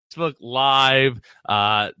Facebook Live,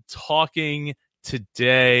 talking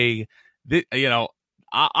today.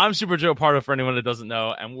 I'm Super Joe Pardo for anyone that doesn't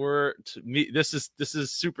know, and this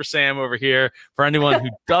is Super Sam over here for anyone who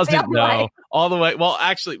doesn't know. All the way. Well,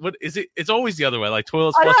 actually, what is it? It's always the other way. Like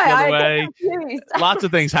toilets flush the other way. Lots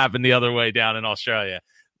of things happen the other way down in Australia.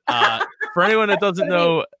 For anyone that doesn't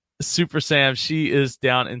know, Super Sam, she is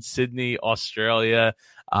down in Sydney, Australia.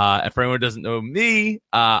 And for anyone who doesn't know me,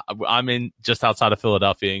 I'm in just outside of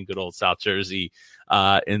Philadelphia in good old South Jersey,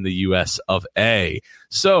 in the US of A.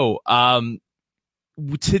 So,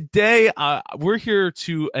 today, we're here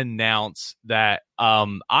to announce that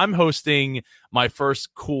I'm hosting my first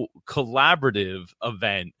collaborative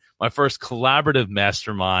event, my first collaborative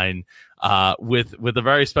mastermind with a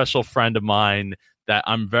very special friend of mine that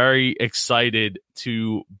I'm very excited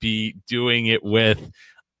to be doing it with.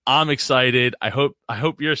 I'm excited. I hope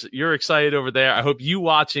you're excited over there. I hope you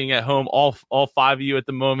watching at home, all five of you at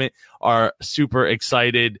the moment, are super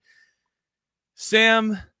excited.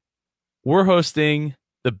 Sam, we're hosting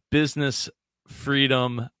the Business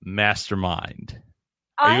Freedom Mastermind.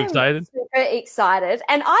 Are you excited? I'm super excited.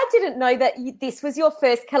 And I didn't know that this was your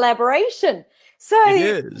first collaboration. So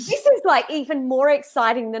this is like even more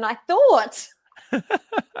exciting than I thought.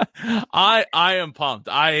 I am pumped.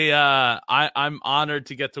 I'm honored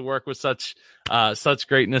to get to work with such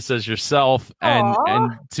greatness as yourself,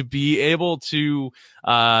 and to be able to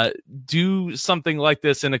do something like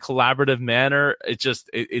this in a collaborative manner.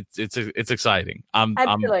 It's exciting. I'm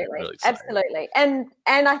really excited. Absolutely. And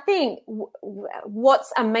I think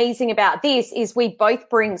what's amazing about this is we both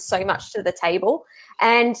bring so much to the table,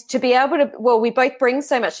 and to be able to, we both bring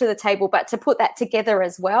so much to the table, but to put that together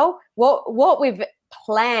as well, what we've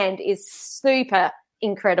planned is super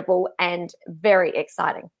incredible and very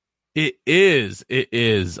exciting. It is.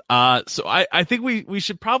 So I think we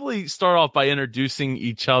should probably start off by introducing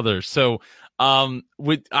each other. So,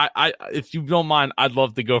 if you don't mind, I'd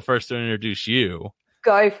love to go first and introduce you.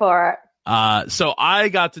 Go for it. So I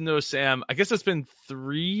got to know Sam, I guess it's been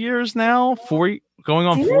 3 years now, going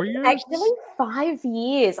on 4 years? Actually 5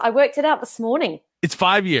 years. I worked it out this morning. It's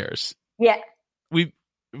 5 years. Yeah.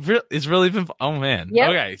 It's really been, oh man. Yep.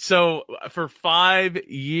 Okay. So for 5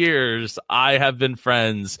 years, I have been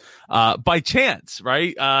friends, by chance,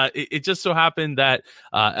 right? It just so happened that,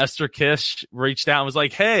 Esther Kish reached out and was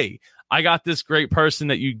like, hey, I got this great person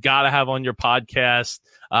that you got to have on your podcast.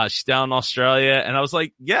 She's down in Australia. And I was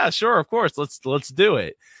like, yeah, sure. Of course. Let's do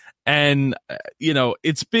it. And,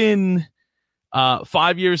 it's been,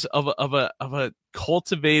 5 years of a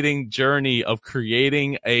cultivating journey of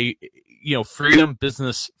creating a, freedom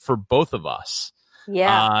business for both of us.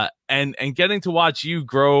 Yeah. And getting to watch you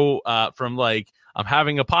grow, from like, I'm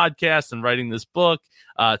having a podcast and writing this book,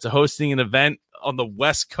 to hosting an event on the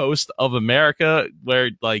West Coast of America, where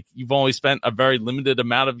like you've only spent a very limited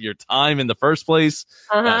amount of your time in the first place.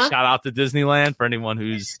 Shout out to Disneyland for anyone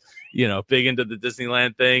who's, big into the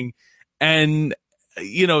Disneyland thing. And,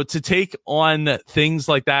 to take on things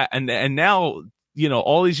like that. And now,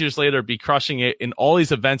 all these years later, be crushing it in all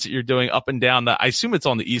these events that you're doing up and down I assume it's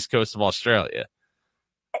on the East Coast of Australia.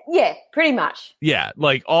 Yeah, pretty much. Yeah.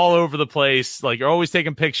 Like all over the place. Like you're always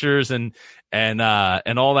taking pictures and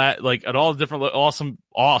all that, like at all the different awesome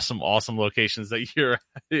locations that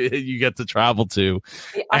you get to travel to.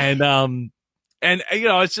 Yeah. And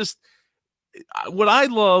it's just, what I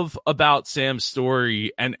love about Sam's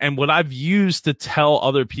story and what I've used to tell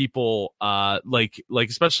other people, like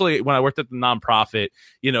especially when I worked at the nonprofit,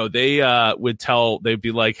 they'd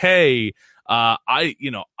be like, hey, I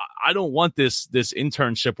don't want this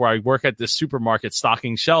internship where I work at this supermarket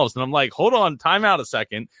stocking shelves. And I'm like, hold on, time out a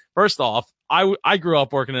second. First off, I grew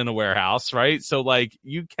up working in a warehouse, right? So like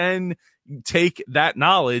you can take that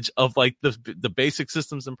knowledge of like the basic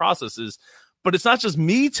systems and processes. But it's not just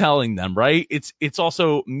me telling them, right? It's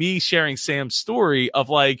also me sharing Sam's story of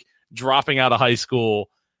like dropping out of high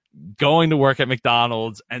school, going to work at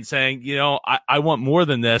McDonald's and saying, I want more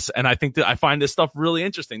than this. And I think that I find this stuff really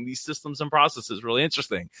interesting. These systems and processes really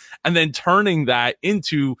interesting. And then turning that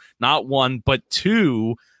into not one, but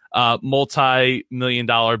two,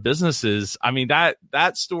 multi-million-dollar businesses. I mean, that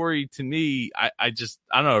story to me, I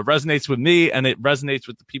don't know, it resonates with me and it resonates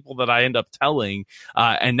with the people that I end up telling.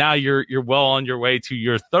 And now you're well on your way to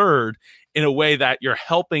your third in a way that you're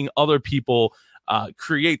helping other people,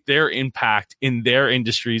 create their impact in their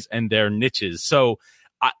industries and their niches. So,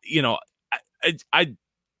 I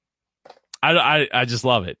just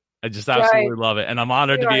love it. I just absolutely love it. And I'm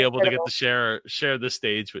honored to be able to get to share this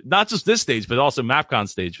stage with not just this stage, but also MapCon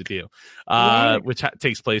stage with you, which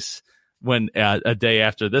takes place when a day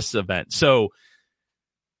after this event. So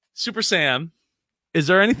Super Sam, Is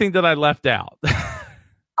there anything that I left out?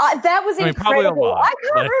 That was incredible. I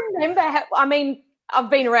can't remember I've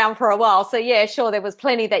been around for a while, so yeah, sure, there was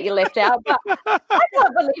plenty that you left out, but I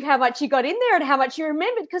can't believe how much you got in there and how much you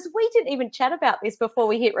remembered, because we didn't even chat about this before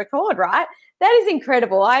we hit record, right? That is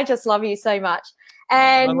incredible. I just love you so much.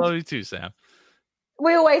 And I love you too, Sam.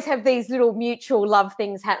 We always have these little mutual love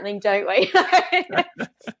things happening, don't we?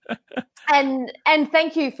 And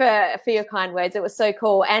thank you for your kind words. It was so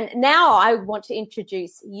cool. And now I want to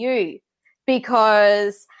introduce you,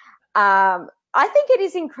 because I think it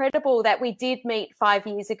is incredible that we did meet 5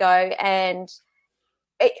 years ago, and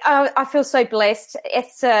I feel so blessed.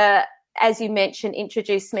 Esther, as you mentioned,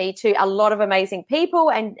 introduced me to a lot of amazing people,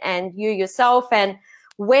 and you yourself. And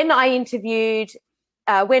when I interviewed,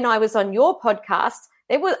 when I was on your podcast,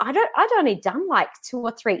 I'd only done like 2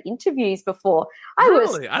 or 3 interviews before. I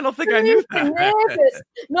don't think I knew that. Nervous.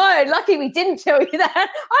 No, lucky we didn't tell you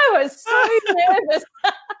that. I was so nervous.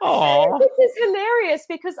 This is hilarious,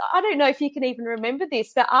 because I don't know if you can even remember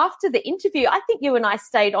this, but after the interview, I think you and I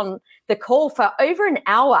stayed on the call for over an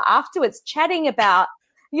hour afterwards, chatting about,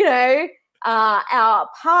 our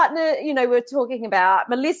partner. We were talking about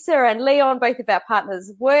Melissa and Leon, both of our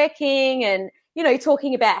partners working, and,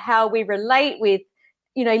 talking about how we relate with,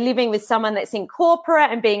 living with someone that's in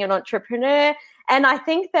corporate and being an entrepreneur. And I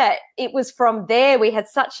think that it was from there we had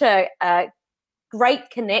such a great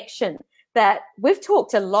connection that we've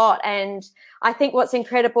talked a lot. And I think what's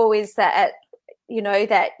incredible is that,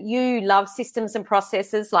 that you love systems and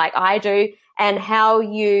processes like I do, and how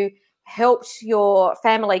you helped your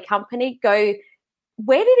family company go.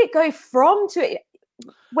 Where did it go from to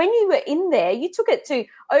when you were in there? You took it to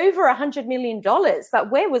over $100 million,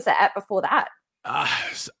 but where was it at before that?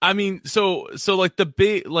 So like the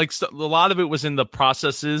big, like a lot of it was in the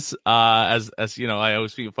processes, as I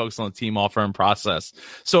always focus on the team, offer, and process.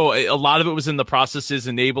 So a lot of it was in the processes,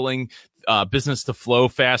 enabling business to flow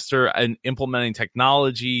faster, and implementing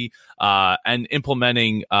technology, and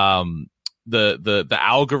implementing the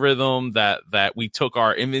algorithm that we took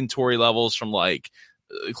our inventory levels from like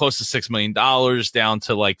close to $6 million down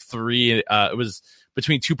to like 3. It was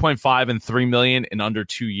between 2.5 and 3 million in under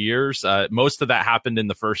 2 years. Most of that happened in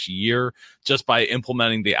the first year, just by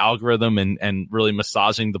implementing the algorithm and really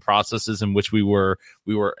massaging the processes in which we were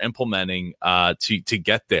implementing to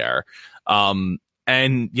get there.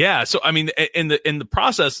 And yeah, so I mean, in the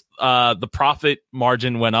process, the profit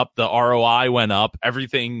margin went up, the ROI went up,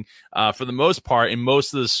 everything for the most part in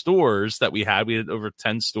most of the stores that we had over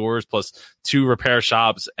 10 stores plus 2 repair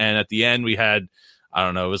shops, and at the end we had, I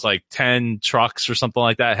don't know, it was like 10 trucks or something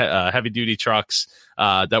like that, heavy duty trucks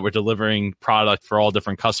that were delivering product for all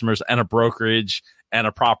different customers, and a brokerage and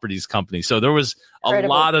a properties company. So there was a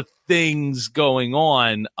lot of things going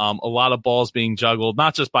on, a lot of balls being juggled,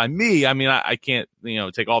 not just by me. I mean, I can't,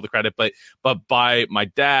 take all the credit, but by my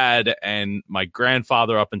dad and my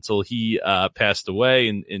grandfather up until he passed away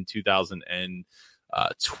in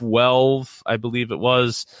 2012, I believe it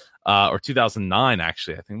was. Or 2009,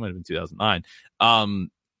 actually. I think it might have been 2009.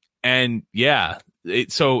 And yeah,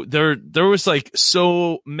 so there was like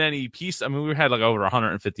so many pieces. I mean, we had like over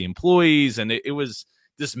 150 employees, and it was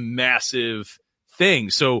this massive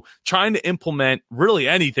thing. So trying to implement really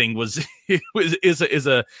anything is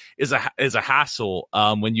a hassle,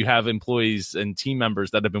 when you have employees and team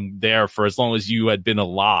members that have been there for as long as you had been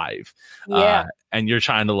alive. Yeah. And you're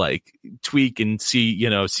trying to like tweak and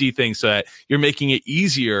see things so that you're making it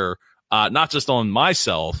easier, not just on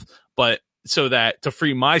myself, but so that to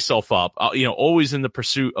free myself up, always in the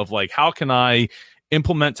pursuit of like, how can I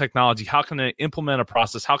implement technology? How can I implement a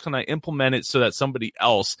process? How can I implement it so that somebody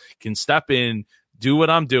else can step in, do what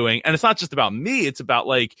I'm doing? And it's not just about me. It's about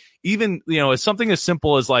like, even, it's something as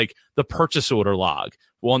simple as like the purchase order log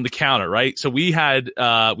on the counter, right? So we had,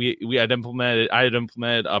 I had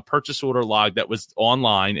implemented a purchase order log that was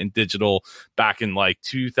online and digital back in like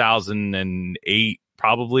 2008,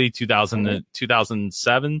 probably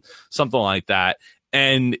 2007, something like that.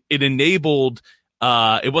 And it enabled,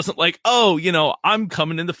 it wasn't like, I'm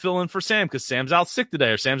coming in to fill in for Sam because Sam's out sick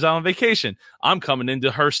today or Sam's out on vacation. I'm coming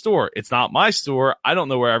into her store. It's not my store. I don't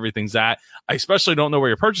know where everything's at. I especially don't know where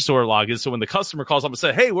your purchase order log is. So when the customer calls up and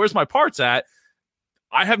says, hey, where's my parts at?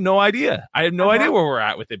 I have no idea. I have no idea where we're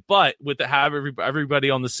at with it. But with the have everybody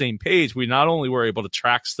on the same page, we not only were able to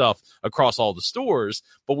track stuff across all the stores,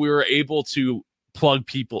 but we were able to plug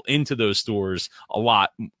people into those stores a lot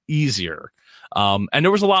easier. And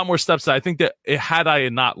there was a lot more steps that I think that had I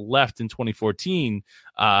not left in 2014,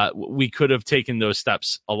 we could have taken those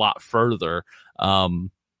steps a lot further.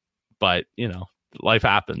 But life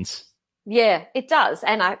happens. Yeah, it does.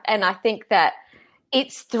 And I think that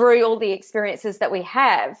it's through all the experiences that we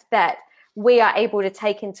have that we are able to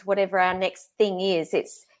take into whatever our next thing is.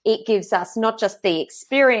 It gives us not just the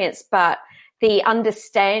experience, but the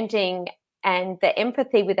understanding and the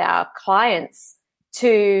empathy with our clients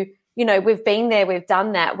to, we've been there, we've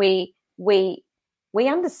done that. We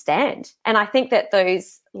understand. And I think that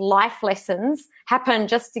those life lessons happen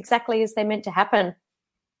just exactly as they're meant to happen.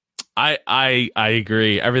 I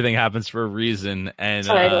agree. Everything happens for a reason. And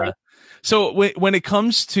Totally. so when it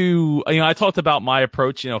comes to, I talked about my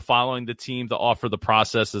approach, following the team to offer the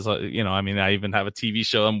processes, I even have a TV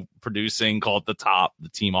show I'm producing called The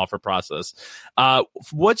Team Offer Process.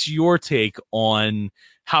 What's your take on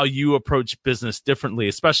how you approach business differently,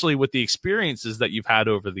 especially with the experiences that you've had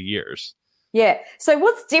over the years? Yeah. So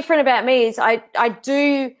what's different about me is I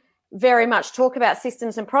do very much talk about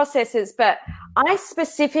systems and processes, but I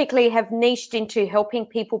specifically have niched into helping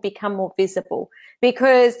people become more visible,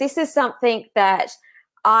 because this is something that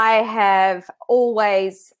I have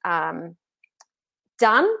always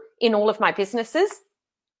done in all of my businesses.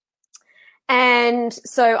 And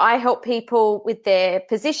so I help people with their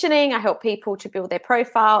positioning. I help people to build their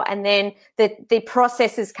profile, and then the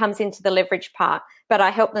processes comes into the leverage part. But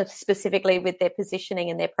I help them specifically with their positioning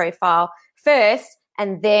and their profile first,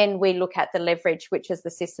 and then we look at the leverage, which is the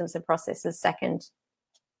systems and processes second.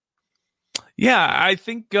 Yeah, I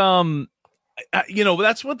think,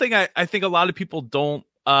 that's one thing I think a lot of people don't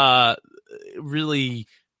really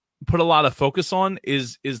put a lot of focus on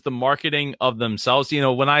is the marketing of themselves.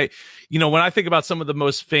 When I think about some of the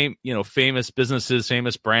most famous businesses,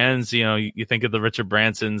 famous brands, you think of the Richard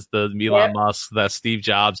Bransons, the Elon Musk, the Steve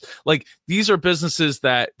Jobs, like these are businesses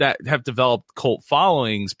that have developed cult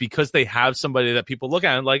followings because they have somebody that people look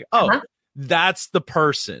at and like, oh, that's the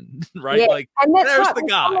person, right? Yeah. Like, and that's there's right. the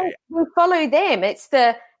guy. We follow them. It's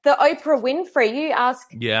the Oprah Winfrey. You ask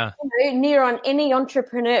near on any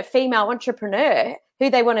female entrepreneur who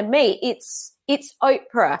they want to meet, it's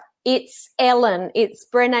Oprah, it's Ellen, it's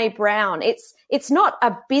Brené Brown. It's not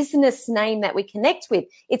a business name that we connect with.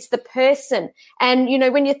 It's the person. And,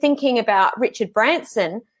 when you're thinking about Richard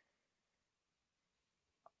Branson,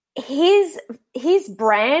 his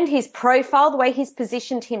brand, his profile, the way he's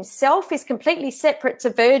positioned himself is completely separate to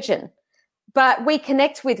Virgin. But we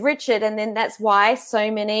connect with Richard, and then that's why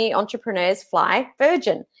so many entrepreneurs fly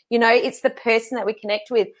Virgin. It's the person that we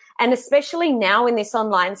connect with. And especially now in this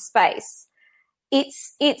online space,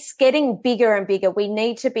 it's getting bigger and bigger. We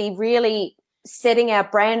need to be really setting our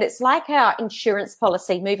brand. It's like our insurance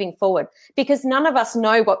policy moving forward, because none of us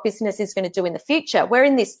know what business is going to do in the future. We're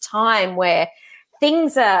in this time where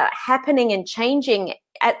things are happening and changing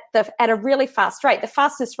at a really fast rate, the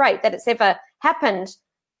fastest rate that it's ever happened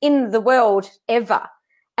in the world ever.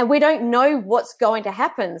 And we don't know what's going to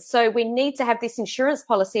happen. So we need to have this insurance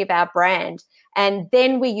policy of our brand, and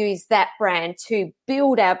then we use that brand to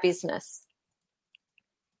build our business.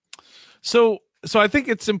 So I think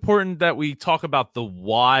it's important that we talk about the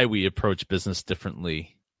why we approach business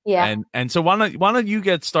differently. Yeah. And so why don't you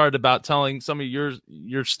get started about telling some of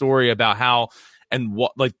your story about how and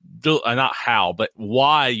what, like, not how, but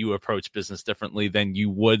why you approach business differently than you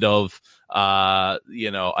would have, a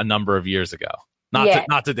number of years ago.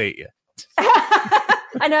 Not to date you.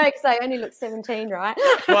 I know, because I only look 17, right?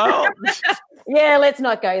 Well, yeah, let's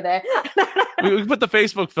not go there. we put the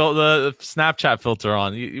Facebook filter, the Snapchat filter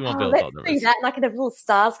on. You won't be able to tell the do that, and I can have little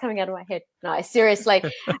stars coming out of my head. No, seriously.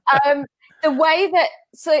 The way that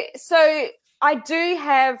so I do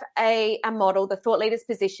have a model, the Thought Leaders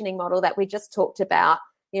Positioning model that we just talked about.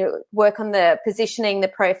 Work on the positioning, the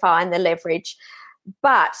profile, and the leverage.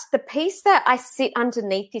 But the piece that I sit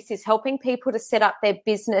underneath this is helping people to set up their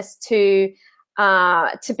business to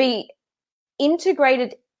be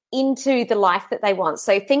integrated into the life that they want.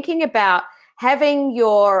 So thinking about having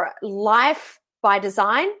your life by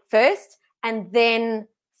design first, and then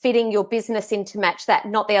fitting your business in to match that,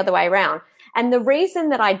 not the other way around. And the reason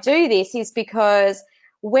that I do this is because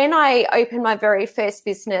when I opened my very first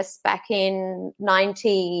business back in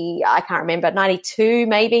 92,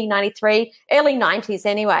 maybe 93, early 90s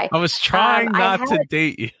anyway. I was trying not to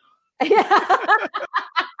date you.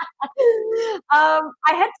 I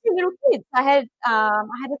had two little kids. I had a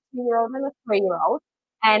 2-year-old and a 3-year-old,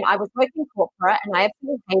 and I was working corporate, and I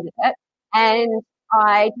absolutely hated it. And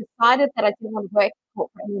I decided that I didn't want to work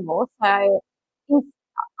corporate anymore. So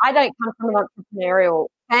I don't come from an entrepreneurial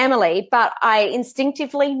family, but I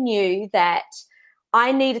instinctively knew that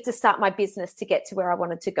I needed to start my business to get to where I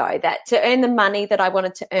wanted to go, that to earn the money that I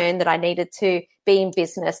wanted to earn, that I needed to be in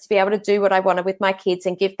business, to be able to do what I wanted with my kids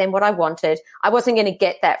and give them what I wanted. I wasn't going to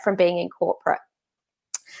get that from being in corporate.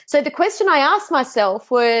 So the question I asked myself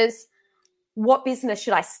was, what business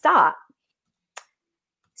should I start?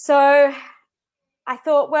 So I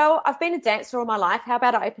thought, well, I've been a dancer all my life. How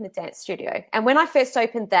about I open a dance studio? And when I first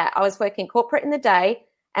opened that, I was working corporate in the day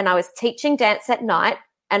and I was teaching dance at night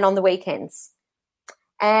and on the weekends.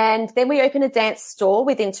 And then we opened a dance store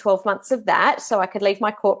within 12 months of that, so I could leave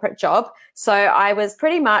my corporate job. So I was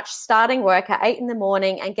pretty much starting work at 8 in the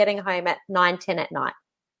morning and getting home at 9, 10 at night.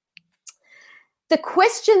 The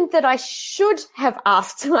question that I should have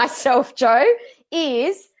asked myself, Joe,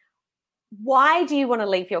 is why do you want to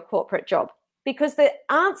leave your corporate job? Because the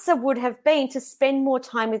answer would have been to spend more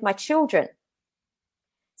time with my children.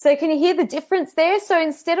 So can you hear the difference there? So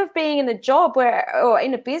instead of being in a job or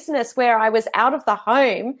in a business where I was out of the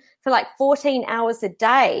home for like 14 hours a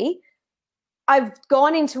day, I've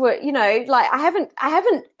gone into it, like I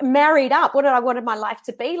haven't married up. What did I wanted my life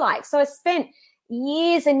to be like? So I spent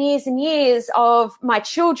years and years and years of my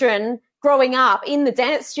children growing up in the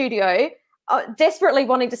dance studio, desperately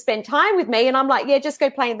wanting to spend time with me. And I'm like, yeah, just go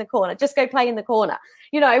play in the corner. Just go play in the corner.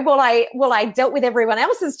 While I dealt with everyone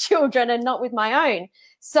else's children and not with my own.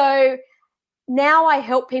 So now I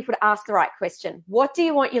help people to ask the right question. What do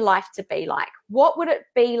you want your life to be like? What would it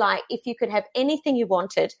be like if you could have anything you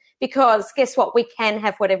wanted? Because guess what? We can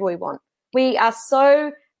have whatever we want. We are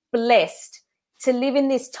so blessed to live in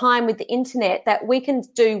this time with the internet that we can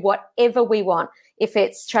do whatever we want. If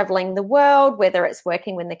it's traveling the world, whether it's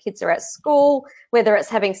working when the kids are at school, whether it's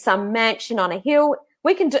having some mansion on a hill,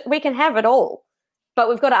 we can have it all. But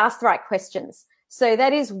we've got to ask the right questions. So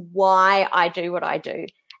that is why I do what I do.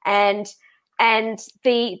 And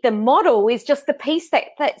the model is just the piece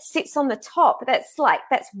that sits on the top. That's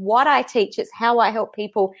what I teach. It's how I help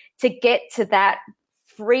people to get to that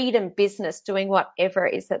freedom business, doing whatever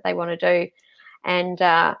it is that they want to do. And,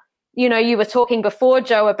 you were talking before,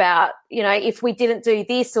 Joe, about, if we didn't do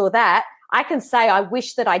this or that, I can say I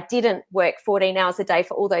wish that I didn't work 14 hours a day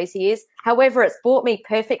for all those years. However, it's brought me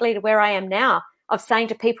perfectly to where I am now, of saying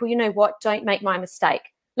to people, you know what, don't make my mistake.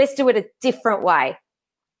 Let's do it a different way.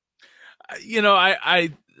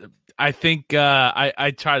 I think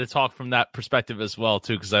I try to talk from that perspective as well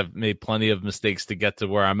too, because I've made plenty of mistakes to get to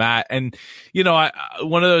where I'm at. And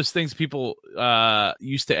one of those things people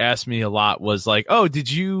used to ask me a lot was like, "Oh,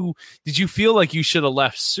 did you feel like you should have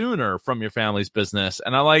left sooner from your family's business?"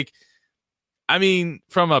 And I mean,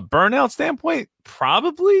 from a burnout standpoint,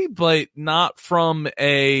 probably, but not from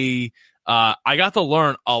a. I got to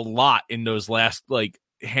learn a lot in those last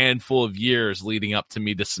handful of years leading up to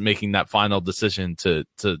me just making that final decision to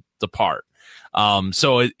depart.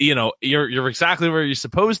 So you're exactly where you're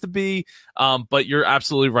supposed to be. But you're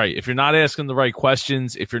absolutely right. If you're not asking the right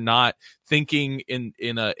questions, if you're not thinking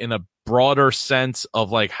in a broader sense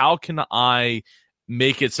of how can I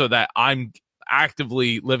make it so that I'm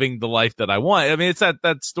actively living the life that I want. I mean, it's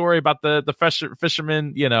that story about the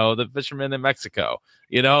fisherman, the fisherman in Mexico,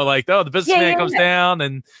 the businessman comes down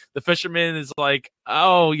and the fisherman is like,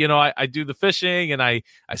 oh, I do the fishing and I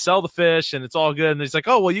sell the fish and it's all good. And he's like,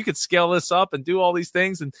 oh, well, you could scale this up and do all these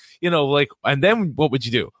things. And, and then what would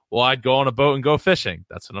you do? Well, I'd go on a boat and go fishing.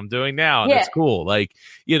 That's what I'm doing now. And it's cool. I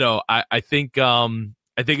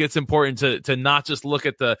think it's important to not just look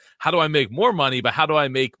at how do I make more money, but how do I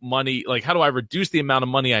make money? How do I reduce the amount of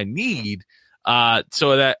money I need,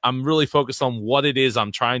 so that I'm really focused on what it is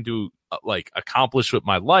I'm trying to accomplish with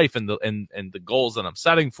my life and the goals that I'm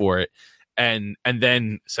setting for it. And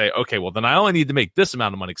then say, okay, well then I only need to make this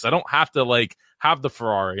amount of money because I don't have to have the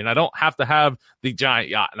Ferrari and I don't have to have the giant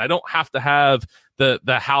yacht and I don't have to have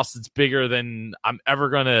the house that's bigger than I'm ever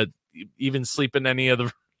going to even sleep in any of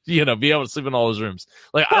the be able to sleep in all those rooms.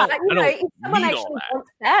 I don't if someone need actually all that. wants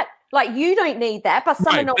that, you don't need that, but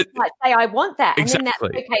someone else might say, I want that. Exactly. And then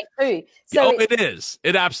that's okay too. So it is.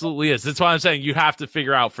 It absolutely is. That's why I'm saying you have to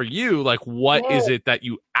figure out for you, what is it that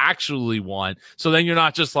you actually want? So then you're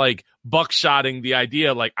not just buckshotting the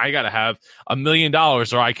idea, I got to have $1 million or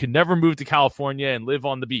I could never move to California and live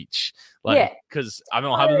on the beach. Because I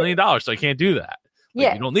don't have $1 million, so I can't do that.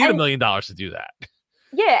 You don't need $1 million to do that.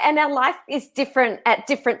 Yeah, and our life is different at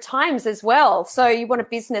different times as well. So you want a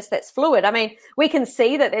business that's fluid. I mean, we can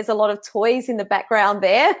see that there's a lot of toys in the background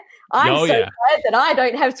there. I'm glad that I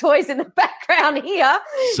don't have toys in the background here.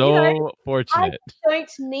 So fortunate. I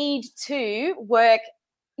don't need to work,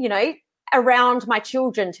 around my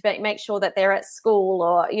children to make sure that they're at school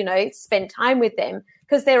or, spend time with them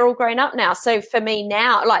because they're all grown up now. So for me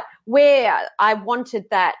now, where I wanted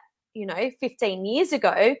that, 15 years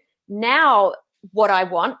ago, now what I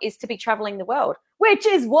want is to be traveling the world, which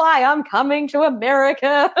is why I'm coming to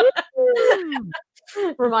America.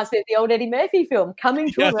 Reminds me of the old Eddie Murphy film, Coming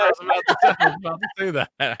to America. I was about to say that,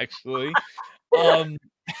 actually.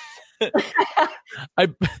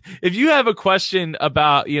 If you have a question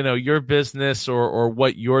about, your business or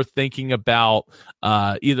what you're thinking about,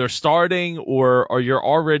 either starting or you're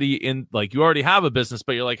already in, like, you already have a business,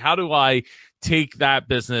 but you're like, how do I take that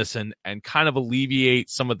business and kind of alleviate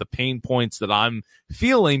some of the pain points that I'm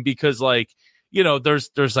feeling? Because, like,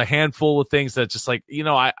 there's a handful of things that just, like,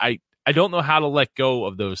 I don't know how to let go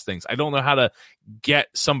of those things. I don't know how to get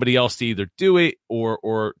somebody else to either do it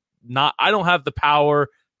or not. I don't have the power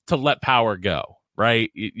to let power go, right?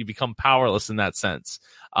 You become powerless in that sense.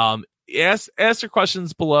 Ask your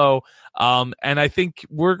questions below. And I think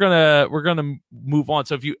we're gonna move on.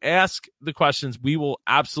 So if you ask the questions, we will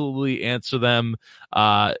absolutely answer them.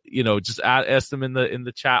 Just ask them in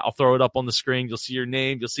the chat. I'll throw it up on the screen. You'll see your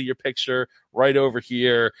name. You'll see your picture right over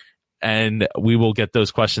here, and we will get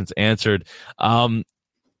those questions answered.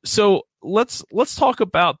 So let's talk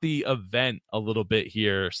about the event a little bit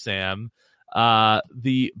here, Sam.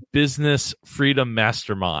 The Business Freedom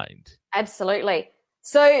Mastermind. Absolutely.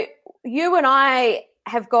 So you and I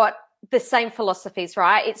have got the same philosophies,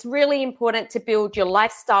 right? It's really important to build your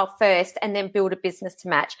lifestyle first and then build a business to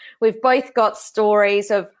match. We've both got stories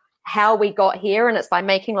of how we got here, and it's by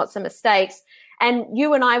making lots of mistakes. And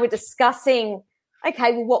you and I were discussing,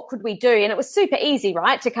 okay, well, what could we do? And it was super easy,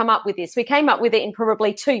 right, to come up with this. We came up with it in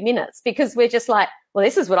probably 2 minutes because we're just like, well,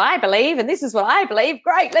 this is what I believe and this is what I believe.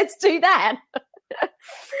 Great, let's do that.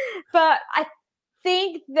 But I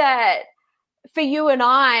think that for you and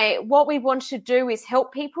I, what we want to do is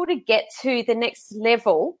help people to get to the next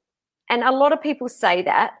level. And a lot of people say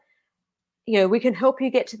that, we can help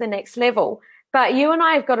you get to the next level. But you and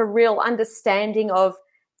I have got a real understanding of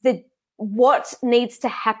what needs to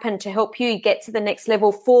happen to help you get to the next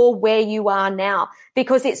level for where you are now,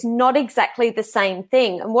 because it's not exactly the same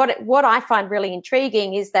thing. And what I find really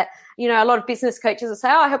intriguing is that, a lot of business coaches will say,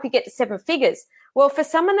 I help you get to 7 figures. Well, for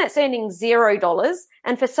someone that's earning $0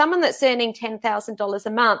 and for someone that's earning $10,000 a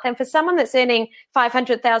month and for someone that's earning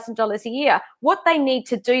 $500,000 a year, what they need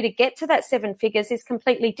to do to get to that 7 figures is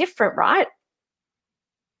completely different, right?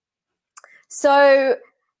 So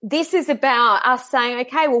this is about us saying,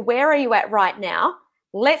 okay, well, where are you at right now?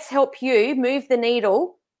 Let's help you move the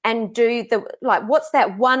needle and do what's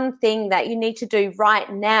that one thing that you need to do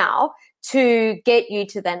right now to get you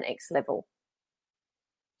to the next level?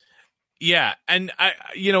 Yeah. And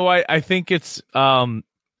I think it's, I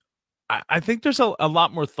think there's a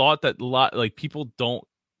lot more thought that people don't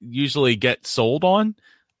usually get sold on,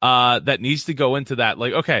 that needs to go into that.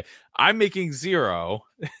 Like, okay, I'm making 0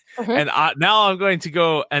 and now I'm going to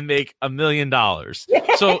go and make $1 million.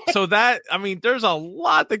 So that, there's a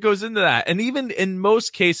lot that goes into that. And even in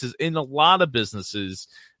most cases, in a lot of businesses,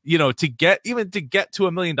 to get to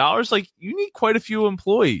 $1 million, like, you need quite a few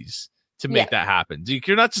employees to make that happen.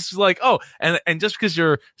 You're not just like, and just because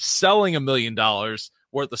you're selling $1 million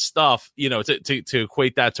worth of stuff, to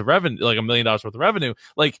equate that to revenue, like $1 million worth of revenue,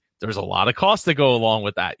 like, there's a lot of costs that go along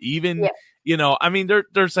with that. Even,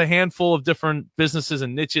 there's a handful of different businesses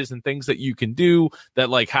and niches and things that you can do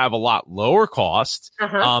that, like, have a lot lower costs.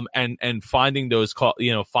 And finding those,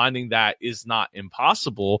 finding that is not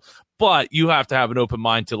impossible, but you have to have an open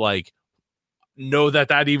mind to, like, know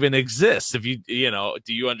that even exists. If do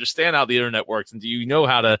you understand how the internet works, and do you know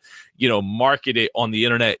how to, market it on the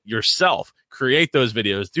internet yourself, create those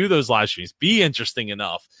videos, do those live streams, be interesting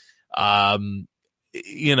enough, and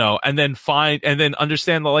then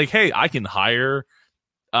understand that, like, hey, I can hire,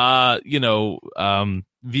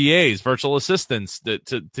 VAs, virtual assistants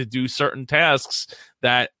to do certain tasks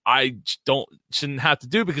that I shouldn't have to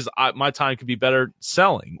do because my time could be better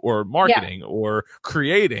selling or marketing or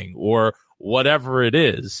creating or whatever it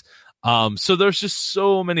is. So there's just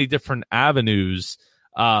so many different avenues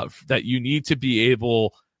that you need to be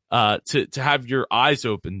able to have your eyes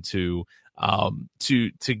open to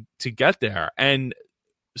get there. And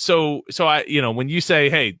so I, when you say,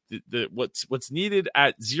 hey, what's needed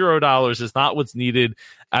at $0 is not what's needed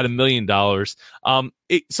at $1 million.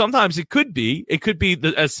 Sometimes it could be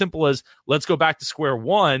as simple as, let's go back to square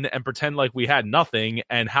one and pretend like we had nothing.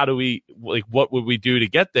 And how do we, like, what would we do to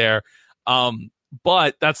get there?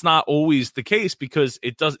 But that's not always the case, because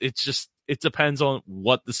it depends on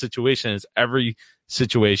what the situation is. Every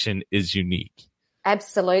situation is unique.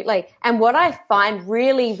 Absolutely. And what I find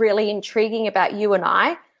really, really intriguing about you and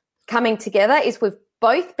I coming together is we've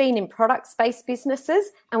both been in product-based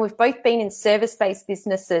businesses and we've both been in service-based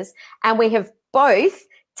businesses, and we have both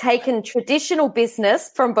taken traditional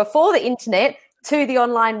business from before the internet to the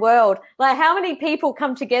online world. Like, how many people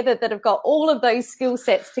come together that have got all of those skill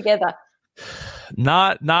sets together?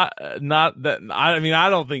 Not that. I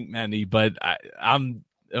don't think many, but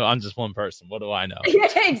I'm just one person. What do I know? Yeah,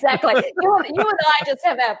 exactly. You and I just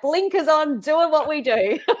have our blinkers on doing what we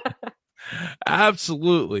do.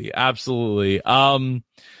 Absolutely.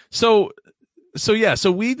 So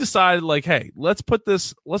we decided like, hey, let's put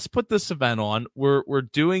this event on. We're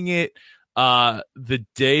doing it the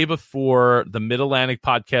day before the Mid-Atlantic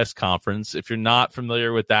Podcast Conference. If you're not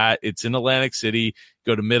familiar with that, it's in Atlantic City.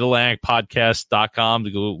 Go to midatlanticpodcast.com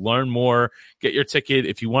to go learn more, get your ticket.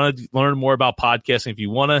 If you want to learn more about podcasting, if you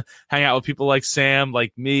want to hang out with people like Sam,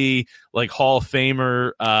 like me, like Hall of Fame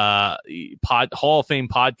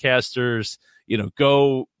podcasters,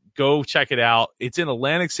 go check it out. It's in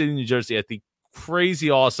Atlantic City, New Jersey at the crazy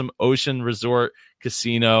awesome Ocean Resort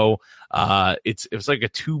Casino. It was like a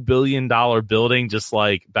 $2 billion building, just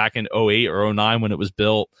like back in 2008 or 2009 when it was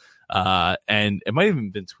built. And it might have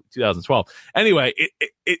even been 2012. Anyway,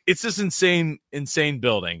 it's this insane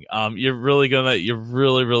building. You're really gonna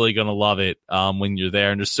love it, when you're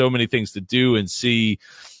there. And there's so many things to do and see,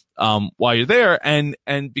 while you're there. And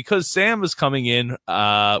because Sam was coming in,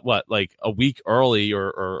 like a week early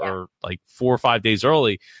or like 4 or 5 days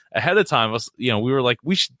early ahead of time, we were like,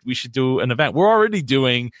 we should do an event. We're already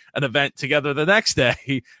doing an event together the next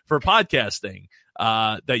day for podcasting.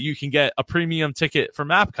 That you can get a premium ticket from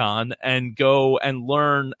AppCon and go and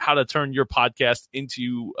learn how to turn your podcast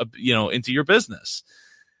into your business.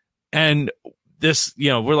 And this,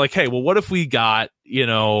 we're like, hey, well, what if we got,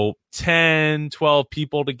 10, 12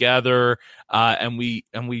 people together, and we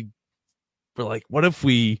were like, what if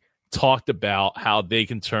we talked about how they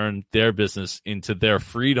can turn their business into their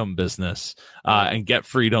freedom business, and get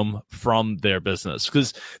freedom from their business?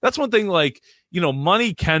 Because that's one thing, like,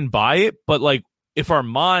 money can buy it, but like, if our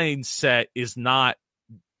mindset is not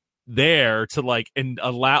there to like, and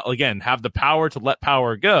allow, again, have the power to let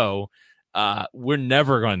power go, we're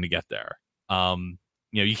never going to get there.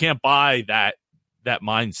 You can't buy that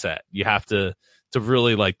mindset. You have to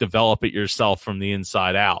really like develop it yourself from the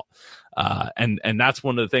inside out. And that's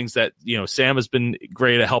one of the things that, Sam has been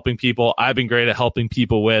great at helping people. I've been great at helping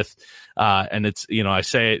people with, and it's, I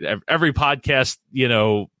say it every podcast,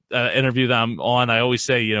 interview that I'm on, I always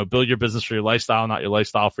say, build your business for your lifestyle, not your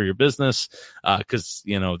lifestyle for your business. Cause,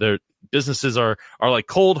 their businesses are like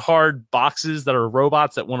cold, hard boxes that are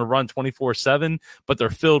robots that want to run 24/7, but they're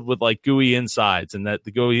filled with like gooey insides, and that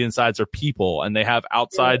the gooey insides are people, and they have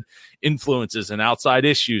outside influences and outside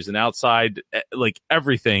issues and outside, like,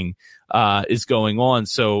 everything, is going on.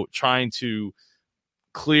 So trying to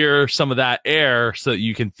clear some of that air so that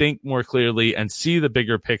you can think more clearly and see the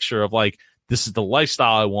bigger picture of like, this is the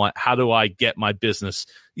lifestyle I want. How do I get my business?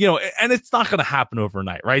 And it's not going to happen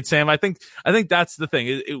overnight, right, Sam? I think that's the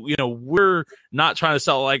thing. We're not trying to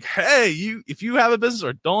sell like, hey, if you have a business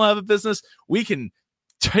or don't have a business, we can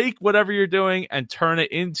take whatever you're doing and turn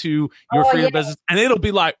it into your freedom business, and it'll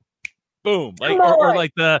be like, boom, like, or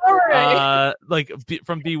like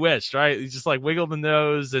from Bewitched, right? You just like wiggle the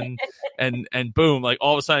nose and boom, like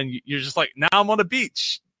all of a sudden you're just like, now I'm on a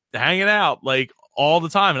beach hanging out, like, all the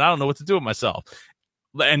time, and I don't know what to do with myself.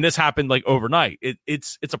 And this happened like overnight.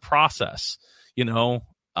 It's a process, and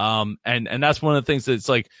that's one of the things that's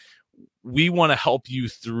like, we want to help you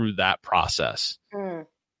through that process. Yeah,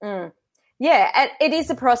 and it is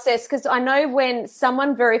a process, because I know when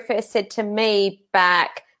someone very first said to me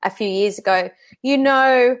back a few years ago, you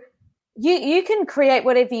can create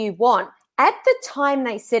whatever you want. At the time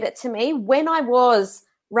they said it to me, when I was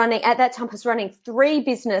running 3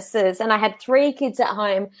 businesses, and I had 3 kids at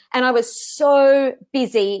home, and I was so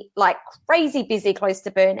busy, like crazy busy, close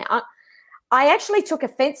to burnout. I actually took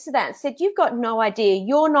offense to that and said, you've got no idea.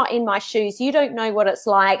 You're not in my shoes. You don't know what it's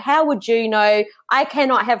like. How would you know? I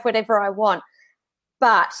cannot have whatever I want.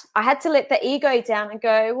 But I had to let the ego down and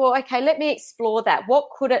go, well, okay, let me explore that. What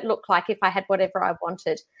could it look like if I had whatever I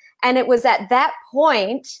wanted? And it was at that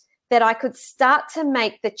point that I could start to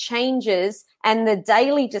make the changes and the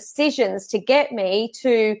daily decisions to get me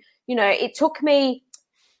to, it took me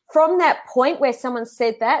from that point where someone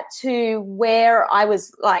said that to where I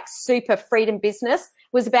was like super freedom business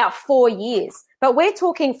was about 4 years. But we're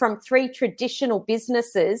talking from 3 traditional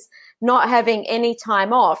businesses, not having any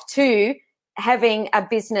time off, to having a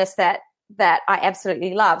business that I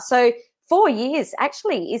absolutely love. So 4 years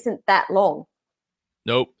actually isn't that long.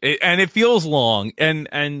 Nope. And it feels long.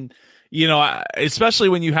 And, especially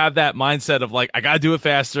when you have that mindset of like, I got to do it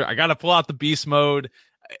faster. I got to pull out the beast mode.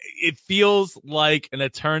 It feels like an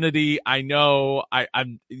eternity. I know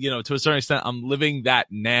I'm, to a certain extent, I'm living that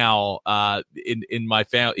now, in my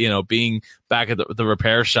family, being back at the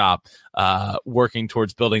repair shop, working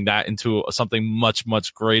towards building that into something much,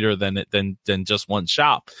 much greater than just one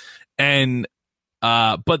shop. And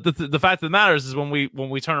But the fact of the matter is when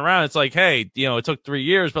we turn around, it's like, hey, it took 3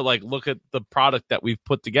 years, but like, look at the product that we've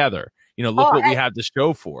put together. Look what we have to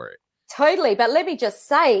show for it. Totally. But let me just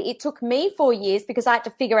say, it took me 4 years because I had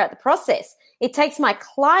to figure out the process. It takes my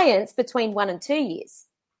clients between 1 and 2 years.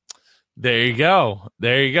 There you go.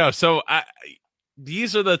 So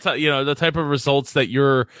these are the type of results that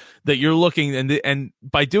you're looking, and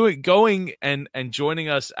by going and joining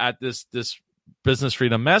us at this Business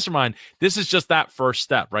Freedom Mastermind, this is just that first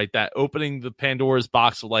step, right? That opening the Pandora's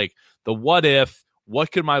box of like the what if.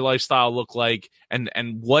 What could my lifestyle look like, and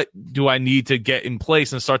what do I need to get in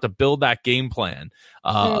place and start to build that game plan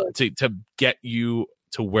to get you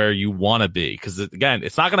to where you want to be? Because again,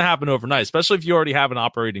 it's not going to happen overnight, especially if you already have an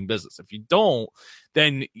operating business. If you don't,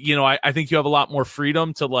 then I think you have a lot more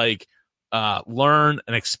freedom to like learn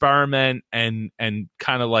and experiment and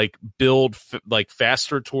kind of like build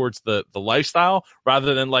faster towards the lifestyle,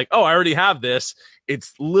 rather than like, oh, I already have this.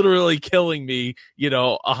 It's literally killing me,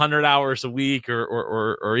 100 hours a week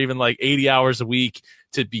or even like 80 hours a week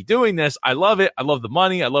to be doing this. I love it. I love the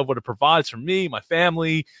money. I love what it provides for me, my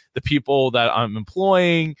family, the people that I'm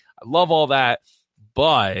employing. I love all that.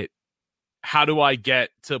 But how do I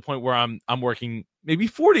get to the point where I'm working maybe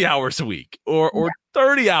 40 hours a week or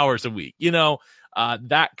 30 hours a week,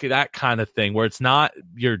 that kind of thing, where it's not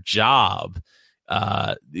your job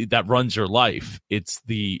that runs your life. It's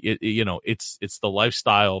it's the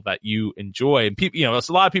lifestyle that you enjoy. And people, there's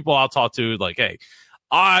a lot of people I'll talk to like, hey,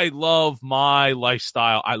 I love my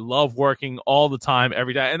lifestyle. I love working all the time,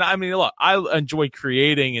 every day. And I mean, look, I enjoy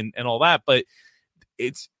creating and all that, but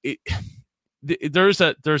there's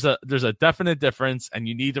a definite difference, and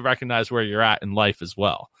you need to recognize where you're at in life as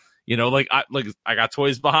well. I got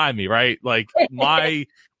toys behind me, right? Like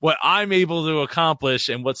what I'm able to accomplish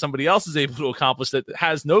and what somebody else is able to accomplish that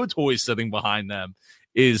has no toys sitting behind them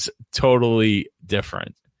is totally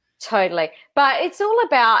different. Totally. But it's all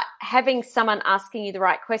about having someone asking you the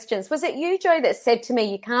right questions. Was it you, Joe, that said to me,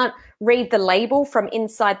 you can't read the label from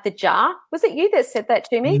inside the jar? Was it you that said that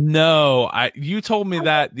to me? No, you told me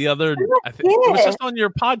that the other, I think it was just on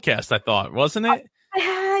your podcast, I thought, wasn't it?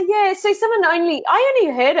 Yeah. So I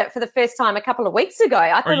only heard it for the first time a couple of weeks ago.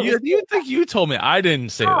 I thought you think you told me? I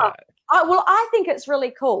didn't say that. Well, I think it's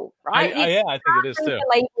really cool, right? I think it is too.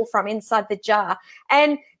 The label from inside the jar,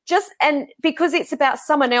 and because it's about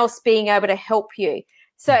someone else being able to help you.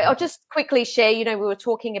 So I'll just quickly share. We were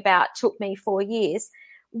talking about took me 4 years.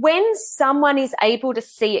 When someone is able to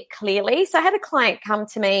see it clearly. So I had a client come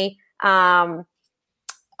to me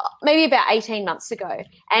maybe about 18 months ago,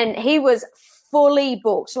 and he was fully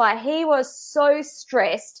booked. Like, he was so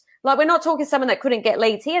stressed. Like, we're not talking someone that couldn't get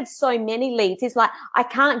leads. He had so many leads. He's like, I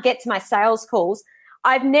can't get to my sales calls.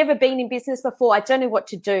 I've never been in business before. I don't know what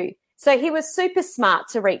to do. So he was super smart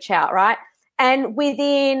to reach out, right? And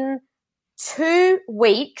within 2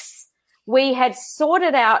 weeks, we had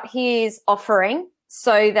sorted out his offering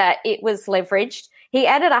so that it was leveraged. He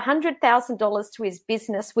added $100,000 to his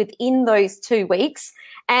business within those 2 weeks.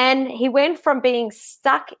 And he went from being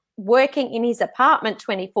stuck working in his apartment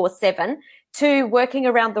 24/7 to working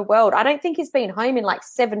around the world. I don't think he's been home in like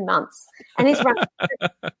 7 months, and he's running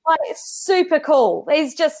like, it's super cool.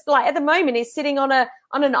 He's just like, at the moment, he's sitting on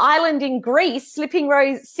an island in Greece, sipping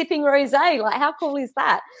rosé. Like, how cool is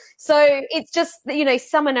that? So it's just,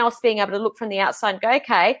 someone else being able to look from the outside and go,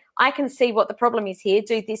 okay, I can see what the problem is here.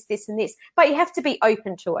 Do this, this, and this. But you have to be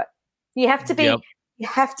open to it. You have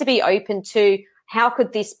to be open to, how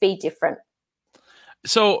could this be different?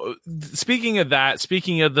 So speaking of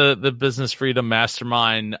the Business Freedom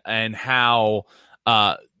Mastermind and how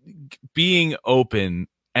being open,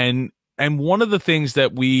 and one of the things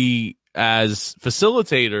that we as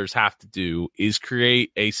facilitators have to do is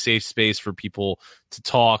create a safe space for people to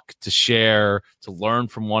talk, to share, to learn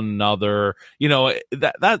from one another.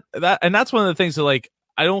 That and that's one of the things that, like,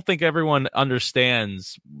 I don't think everyone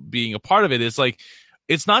understands being a part of it. Is like,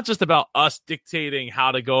 it's not just about us dictating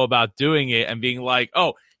how to go about doing it and being like,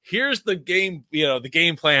 oh, here's the game, the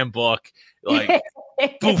game plan book. Like,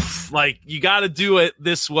 poof, like, you got to do it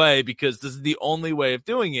this way because this is the only way of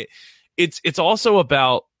doing it. It's also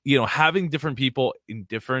about, having different people in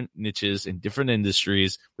different niches, in different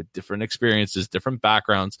industries, with different experiences, different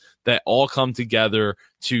backgrounds, that all come together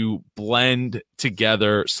to blend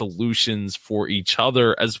together solutions for each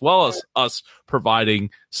other, as well as us providing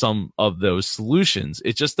some of those solutions.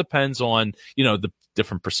 It just depends on, the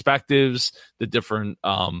different perspectives, the different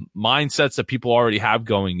mindsets that people already have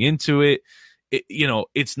going into it.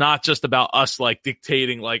 It's not just about us like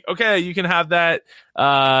dictating, like, okay, you can have that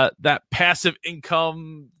passive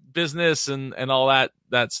income business and all that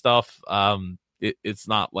stuff. it's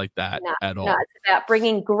not like that at all. No, it's about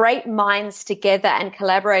bringing great minds together and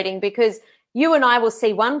collaborating, because you and I will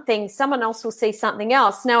see one thing, someone else will see something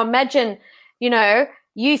else. Now imagine,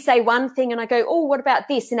 you say one thing and I go, oh, what about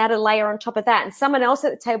this? And add a layer on top of that. And someone else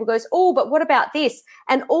at the table goes, oh, but what about this?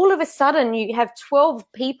 And all of a sudden you have 12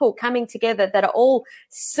 people coming together that are all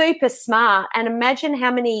super smart. And imagine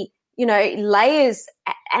how many, layers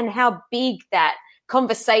and how big that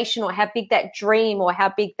conversation or how big that dream or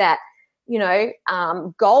how big that,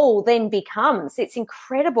 goal then becomes. It's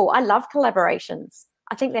incredible. I love collaborations.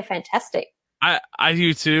 I think they're fantastic. I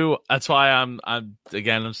do too. That's why I'm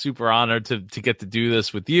super honored to get to do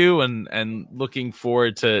this with you, and looking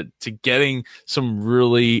forward to getting some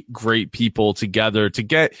really great people together to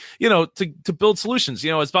get, to build solutions.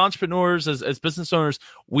 As entrepreneurs, as business owners,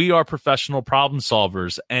 we are professional problem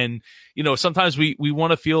solvers. And, sometimes we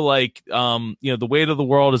want to feel like, the weight of the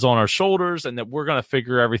world is on our shoulders and that we're going to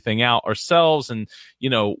figure everything out ourselves. And,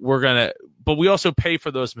 but we also pay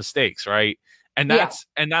for those mistakes, right? And that's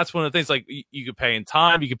one of the things, like you could pay in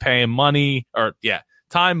time, you could pay in money,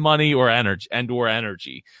 time, money, or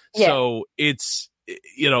energy. Yeah. So it's,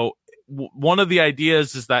 one of the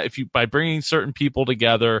ideas is that by bringing certain people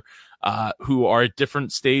together, who are at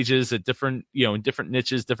different stages, at different, in different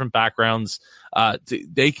niches, different backgrounds,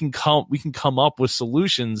 we can come up with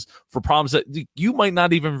solutions for problems that you might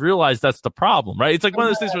not even realize that's the problem, right? It's like one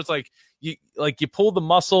of those things where it's like, you pull the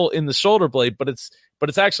muscle in the shoulder blade, but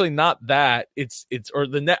it's actually not that. It's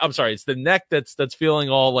the neck that's feeling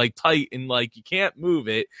all like tight and like you can't move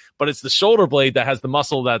it, but it's the shoulder blade that has the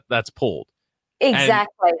muscle that's pulled.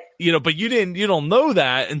 Exactly. And, but you don't know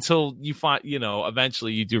that until you find,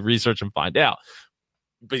 eventually you do research and find out.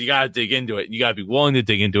 But you got to dig into it. You got to be willing to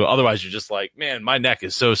dig into it. Otherwise you're just like, man, my neck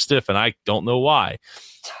is so stiff and I don't know why.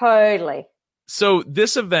 Totally. So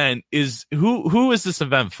this event is, who is this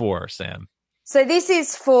event for, Sam? So this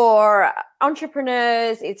is for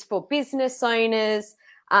entrepreneurs, it's for business owners,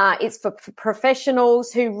 it's for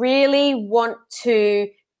professionals who really want to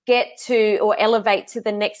get to or elevate to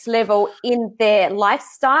the next level in their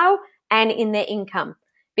lifestyle and in their income.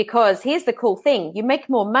 Because here's the cool thing, you make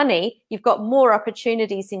more money, you've got more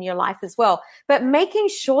opportunities in your life as well. But making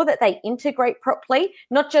sure that they integrate properly,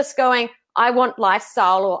 not just going, I want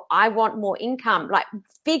lifestyle or I want more income, like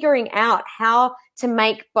figuring out how to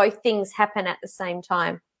make both things happen at the same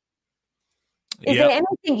time. Is there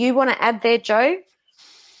anything you want to add there, Joe?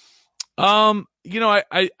 I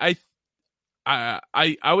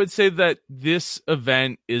would say that this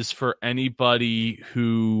event is for anybody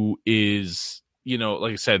who is,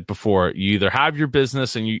 like I said before, you either have your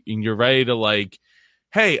business and you're ready to like,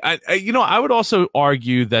 hey, I would also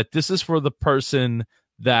argue that this is for the person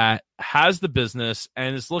that has the business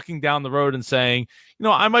and is looking down the road and saying,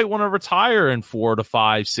 I might want to retire in 4 to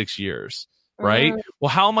 5, 6 years, right? Mm-hmm. Well,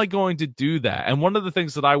 how am I going to do that? And one of the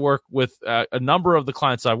things that I work with, a number of the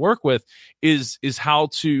clients I work with is how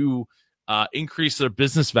to increase their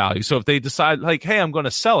business value. So if they decide like, hey, I'm going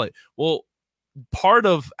to sell it. Well, part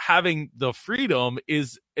of having the freedom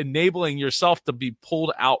is enabling yourself to be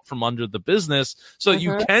pulled out from under the business so that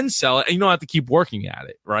you can sell it and you don't have to keep working at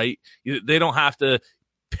it, right? They don't have to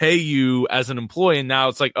pay you as an employee. And now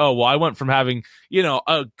it's like, oh, well, I went from having,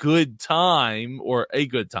 a good time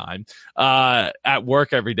at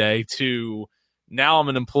work every day to now I'm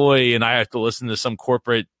an employee and I have to listen to some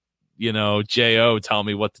corporate, JO tell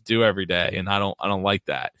me what to do every day. And I don't like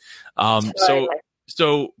that.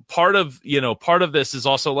 So part of this is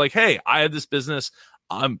also like, hey, I have this business.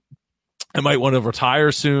 I might want to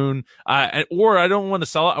retire soon, or I don't want to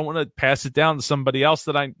sell it. I want to pass it down to somebody else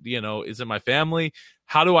that is in my family.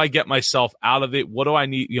 How do I get myself out of it? What do I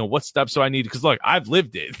need? What steps do I need? Because look, I've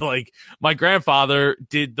lived it. Like my grandfather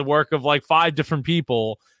did the work of like 5 different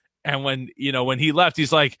people. And when he left,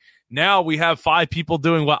 he's like, now we have 5 people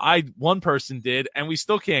doing what one person did and we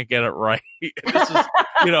still can't get it right. This is,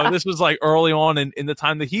 this was like early on in the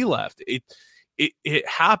time that he left. It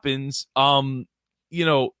happens. Being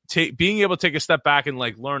able to take a step back and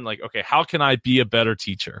like learn like, okay, how can I be a better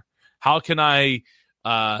teacher? How can I,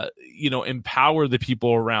 empower the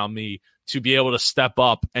people around me to be able to step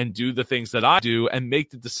up and do the things that I do and make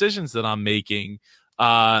the decisions that I'm making,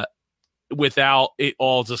 without it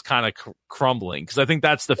all just kind of crumbling. Cause I think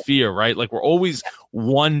that's the fear, right? Like we're always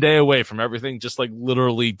one day away from everything just like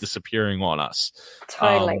literally disappearing on us.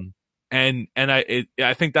 Totally. And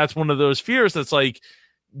I think that's one of those fears that's like,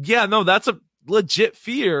 yeah, no, that's a legit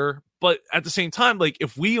fear. But at the same time, like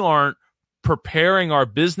if we aren't preparing our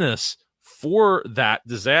business for that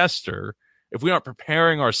disaster, if we aren't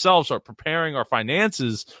preparing ourselves or preparing our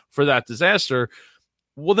finances for that disaster,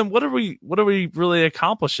 well, then what are we really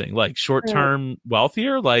accomplishing? Like short-term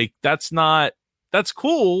wealthier? Like that's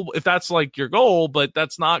cool if that's like your goal, but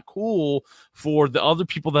that's not cool for the other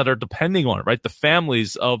people that are depending on it, right? The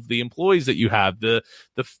families of the employees that you have,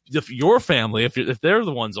 your family, if they're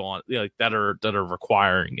the ones on, like that are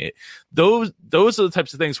requiring it. Those are the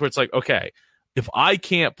types of things where it's like, okay, if I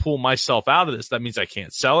can't pull myself out of this, that means I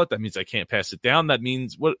can't sell it. That means I can't pass it down. That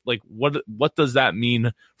means what does that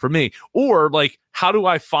mean for me? Or like, how do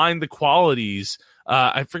I find the qualities?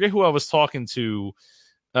 I forget who I was talking to.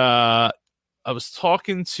 I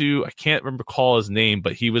can't recall his name,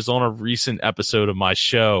 but he was on a recent episode of my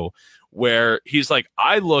show where he's like,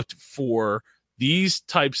 I looked for these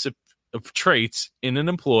types of traits in an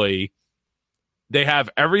employee. They have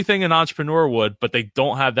everything an entrepreneur would, but they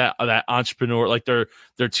don't have that entrepreneur. Like they're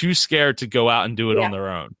too scared to go out and do it on their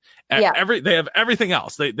own. They have everything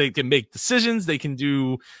else. They can make decisions. They can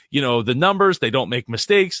do, the numbers. They don't make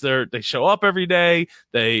mistakes. They show up every day.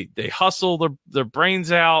 They hustle their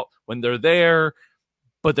brains out when they're there,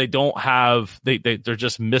 but they don't have, they're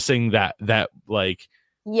just missing that like,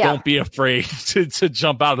 don't be afraid to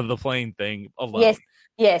jump out of the plane thing alone.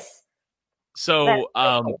 Yes. So,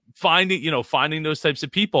 finding those types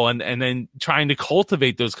of people and then trying to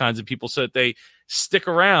cultivate those kinds of people so that they stick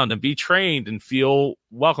around and be trained and feel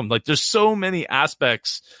welcome. Like there's so many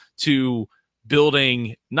aspects to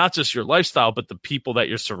building not just your lifestyle, but the people that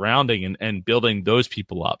you're surrounding and building those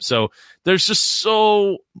people up. So there's just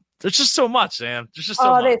so much, man. There's just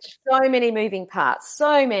so much. There's so many moving parts,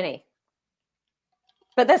 so many.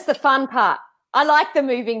 But that's the fun part. I like the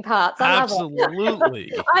moving parts. I love it.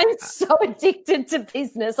 Absolutely. I'm so addicted to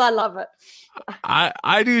business. I love it.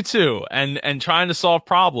 I do too. And trying to solve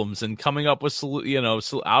problems and coming up with,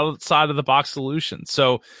 outside of the box solutions.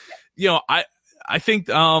 So, I think,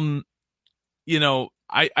 I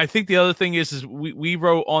think the other thing is we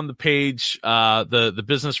wrote on the page, the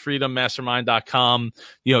businessfreedommastermind.com,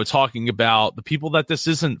 talking about the people that this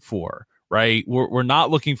isn't for, right? We're not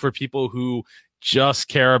looking for people who just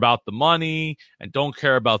care about the money and don't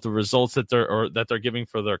care about the results that they're giving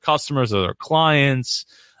for their customers or their clients.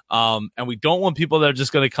 And we don't want people that are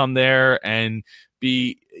just going to come there and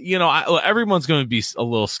be, everyone's going to be a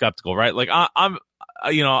little skeptical, right? Like I'm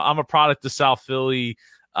a product of South Philly.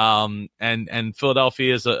 And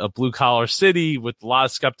Philadelphia is a blue collar city with a lot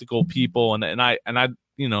of skeptical people. And I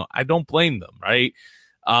don't blame them. Right.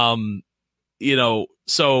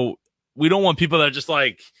 So we don't want people that are just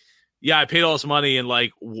like, yeah, I paid all this money and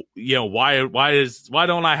like, why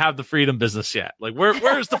don't I have the freedom business yet? Like,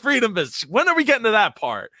 where's the freedom business? When are we getting to that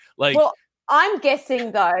part? Like, well, I'm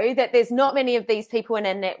guessing though that there's not many of these people in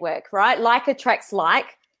a network, right? Like attracts like.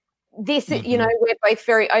 This, we're both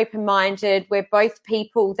very open-minded. We're both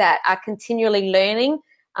people that are continually learning.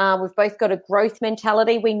 We've both got a growth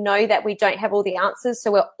mentality. We know that we don't have all the answers,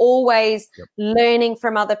 so we're always learning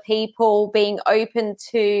from other people, being open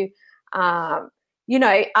to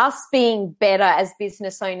us being better as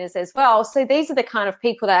business owners as well. So these are the kind of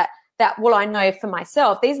people that I know for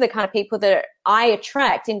myself. These are the kind of people that I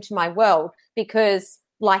attract into my world because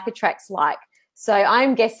like attracts like. So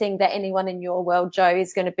I'm guessing that anyone in your world, Joe,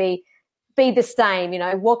 is going to be the same.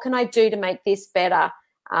 What can I do to make this better?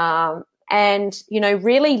 And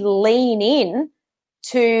really lean in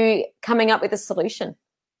to coming up with a solution.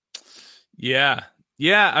 Yeah.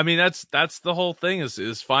 I mean, that's the whole thing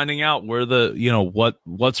is finding out where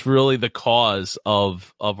what's really the cause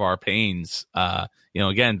of our pains.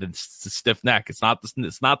 Again, it's the stiff neck. It's not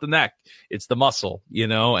the neck. It's the muscle,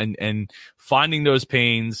 and finding those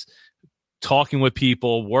pains, talking with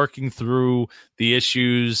people, working through the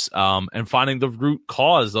issues, and finding the root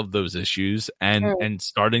cause of those issues and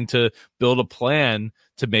starting to build a plan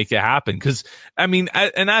to make it happen. Cause I mean,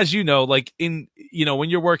 and as like when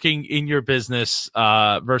you're working in your business,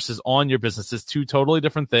 versus on your business is two totally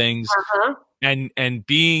different things. Uh-huh. And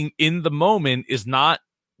being in the moment is not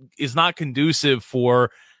conducive for,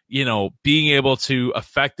 being able to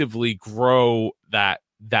effectively grow that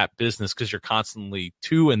business because you're constantly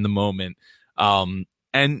in the moment.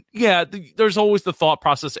 There's always the thought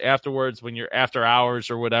process afterwards when you're after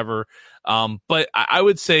hours or whatever. But I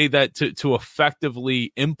would say that to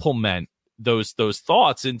effectively implement those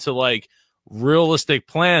thoughts into like realistic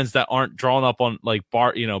plans that aren't drawn up on like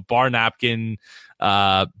bar napkin,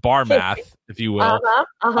 bar math, if you will,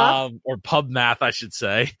 or pub math, I should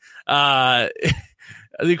say.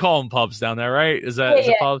 You call them pubs down there, right? Is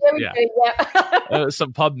it pubs? Yeah.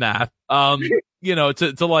 Some pub math.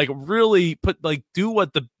 To like really do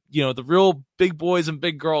what the real big boys and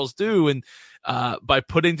big girls do. And, by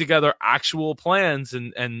putting together actual plans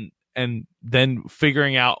and and then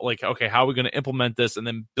figuring out like, okay, how are we going to implement this, and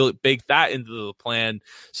then bake that into the plan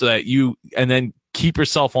so that and then keep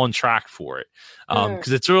yourself on track for it.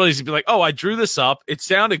 Because it's really easy to be like, oh, I drew this up. It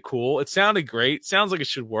sounded cool. It sounded great. Sounds like it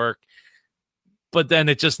should work. But then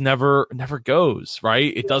it just never goes,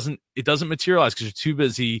 right? It doesn't materialize because you're too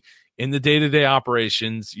busy in the day-to-day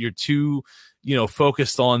operations. You're too,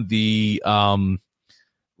 focused on the,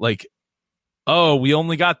 like, oh, we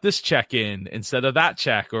only got this check in instead of that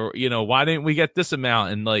check, or, why didn't we get this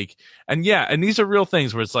amount? And these are real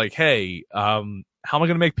things where it's like, hey, how am I going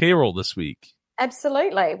to make payroll this week?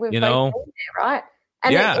 Absolutely. We've both been there, right?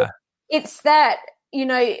 And yeah. It's that,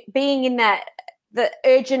 being in the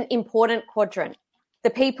urgent, important quadrant, the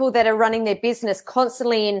people that are running their business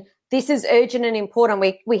constantly in, this is urgent and important.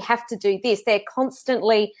 We have to do this. They're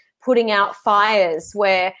constantly putting out fires,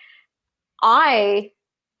 where I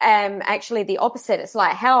am actually the opposite. It's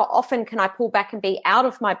like, how often can I pull back and be out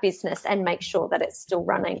of my business and make sure that it's still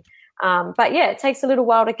running? But yeah, it takes a little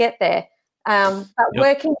while to get there. But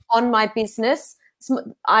working on my business,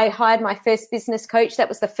 I hired my first business coach. That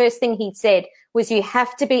was the first thing he said, was you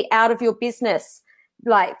have to be out of your business,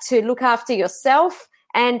 like, to look after yourself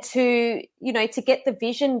and to get the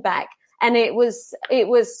vision back. And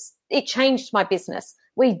it changed my business.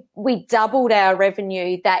 We doubled our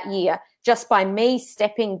revenue that year just by me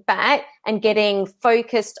stepping back and getting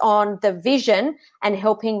focused on the vision and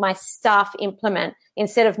helping my staff implement,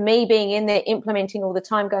 instead of me being in there implementing all the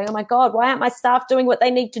time going, oh my God, why aren't my staff doing what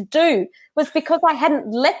they need to do? Was because I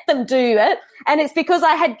hadn't let them do it. And it's because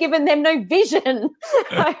I had given them no vision.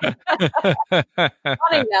 Funny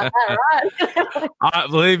about that,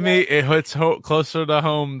 right? Believe me, it hits closer to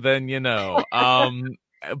home than you know.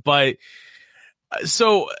 But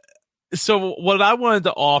so what I wanted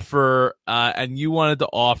to offer, and you wanted to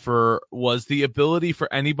offer, was the ability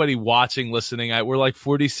for anybody watching, listening. We're like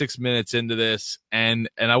 46 minutes into this, and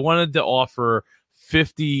I wanted to offer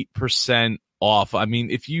 50% off. I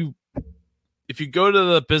mean, if you go to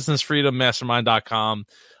the businessfreedommastermind.com,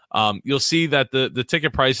 you'll see that the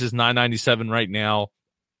ticket price is $9.97 right now.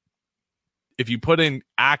 If you put in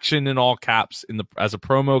action in all caps as a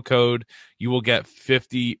promo code, you will get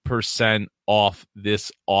 50% off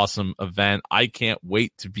this awesome event. I can't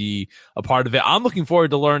wait to be a part of it. I'm looking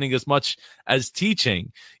forward to learning as much as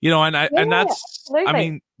teaching, and that's, absolutely. I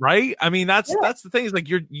mean, right. I mean, that's the thing, is like,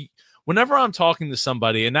 whenever I'm talking to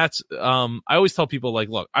somebody, and that's, I always tell people, like,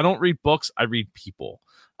 look, I don't read books, I read people.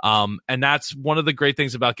 And that's one of the great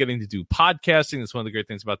things about getting to do podcasting. That's one of the great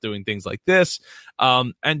things about doing things like this.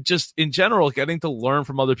 And just in general, getting to learn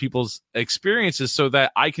from other people's experiences so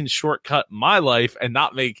that I can shortcut my life and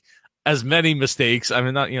not make as many mistakes. I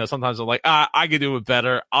mean, sometimes I'm like, I can do it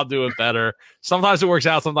better. I'll do it better. Sometimes it works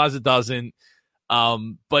out. Sometimes it doesn't.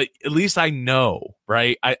 But at least I know,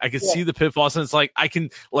 right? I can see the pitfalls, and it's like,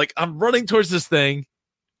 I'm running towards this thing.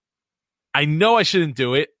 I know I shouldn't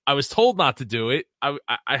do it. I was told not to do it. I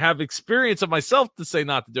have experience of myself to say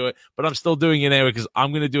not to do it, but I'm still doing it anyway because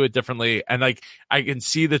I'm going to do it differently. And like, I can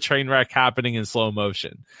see the train wreck happening in slow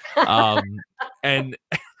motion. And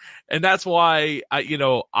that's why I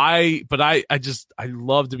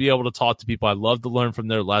love to be able to talk to people. I love to learn from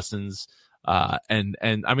their lessons. And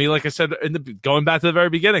I mean, like I said, going back to the very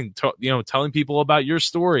beginning, telling people about your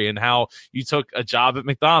story and how you took a job at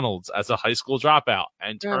McDonald's as a high school dropout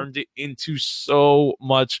and turned it into so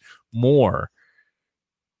much more.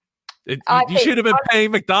 You should have been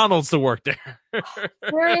paying McDonald's to work there.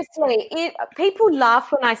 Seriously, people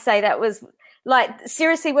laugh when I say that. Was like,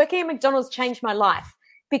 seriously, working at McDonald's changed my life.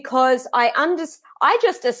 Because I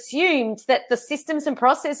just assumed that the systems and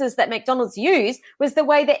processes that McDonald's used was the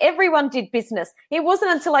way that everyone did business. It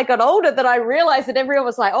wasn't until I got older that I realized that everyone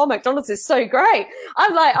was like, oh, McDonald's is so great.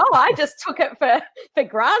 I'm like, oh, I just took it for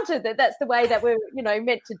granted that that's the way that we're,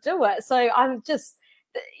 meant to do it. So I'm just,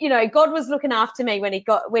 God was looking after me when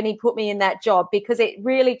he put me in that job, because it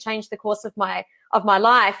really changed the course of my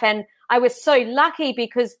life. And I was so lucky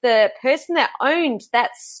because the person that owned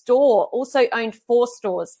that store also owned 4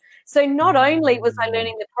 stores. So not only was I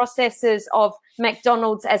learning the processes of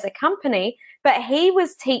McDonald's as a company, but he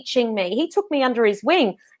was teaching me. He took me under his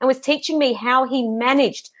wing and was teaching me how he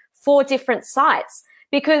managed 4 different sites,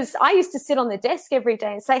 because I used to sit on the desk every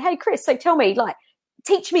day and say, hey, Chris, so tell me, like,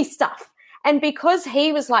 teach me stuff. And because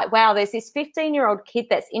he was like, wow, there's this 15-year-old kid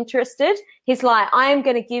that's interested, he's like, I am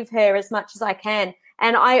going to give her as much as I can.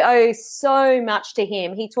 And I owe so much to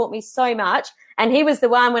him. He taught me so much. And he was the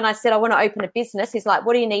one, when I said, I want to open a business, he's like,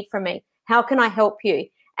 what do you need from me? How can I help you?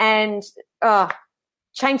 And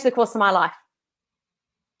changed the course of my life.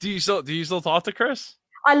 Do you still talk to Chris?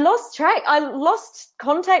 I lost track. I lost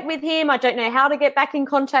contact with him. I don't know how to get back in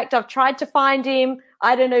contact. I've tried to find him.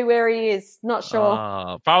 I don't know where he is. Not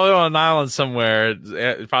sure. Probably on an island somewhere.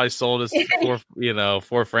 It probably sold his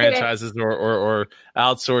four franchises or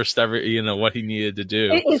outsourced what he needed to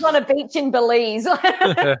do. He's on a beach in Belize.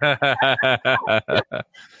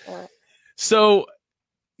 So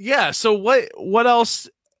what else,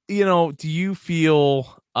 do you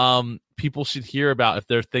feel people should hear about if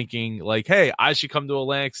they're thinking like, hey, I should come to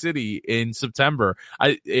Atlantic City in September?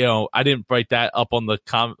 I didn't write that up on the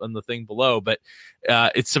thing below, but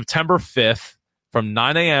it's September 5th from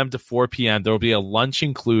 9 a.m. to 4 p.m. There will be a lunch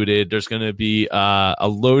included. There's going to be a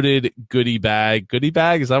loaded goodie bag. Goodie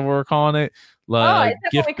bag? Is that what we're calling it? Is that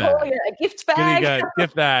what we call it? A gift bag?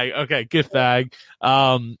 Gift bag. Okay, gift bag.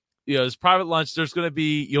 It's private lunch. There's going to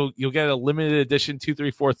be, you'll get a limited edition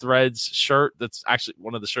 234 Threads shirt. That's actually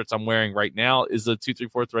one of the shirts I'm wearing right now is a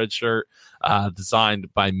 234 Threads shirt,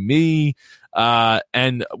 designed by me.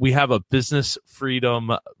 And we have a business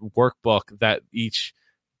freedom workbook that each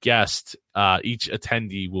guest, each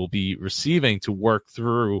attendee will be receiving to work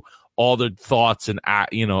through all the thoughts and,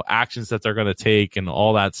 actions that they're going to take and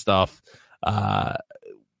all that stuff.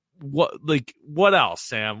 What else,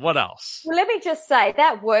 Sam? What else? Well, let me just say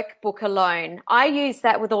that workbook alone, I use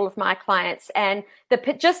that with all of my clients. And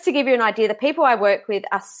just to give you an idea, the people I work with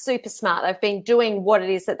are super smart. They've been doing what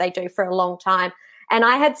it is that they do for a long time. And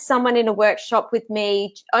I had someone in a workshop with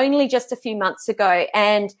me only just a few months ago,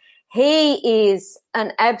 and he is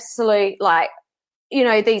an absolute,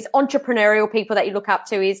 these entrepreneurial people that you look up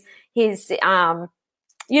to. He's an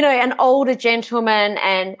older gentleman,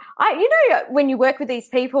 and when you work with these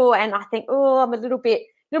people, and I think, I'm a little bit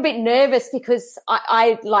nervous because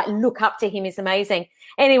I look up to him. He's amazing.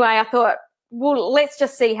 Anyway, I thought, well, let's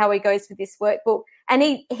just see how he goes with this workbook. And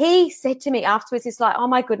he said to me afterwards, he's like, oh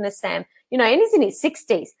my goodness, Sam, and he's in his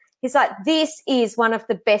 60s. He's like, this is one of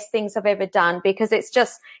the best things I've ever done because it's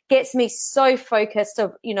just gets me so focused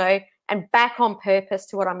and back on purpose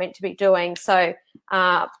to what I'm meant to be doing. So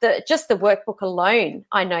the workbook alone,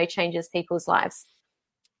 I know, changes people's lives.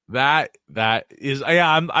 That is,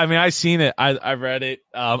 I've seen it. I read it.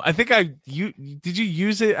 I think did you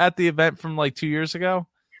use it at the event from like 2 years ago?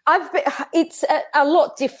 It's a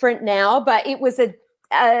lot different now, but it was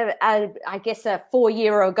I guess a 4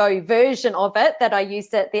 year ago version of it that I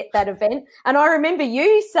used at that event. And I remember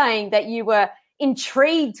you saying that you were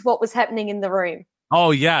intrigued what was happening in the room.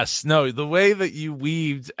 Oh, yes. No, the way that you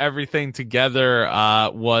weaved everything together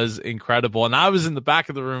was incredible. And I was in the back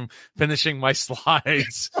of the room finishing my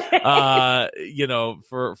slides, for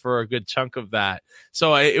a good chunk of that.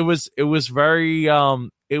 So it was a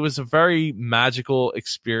very magical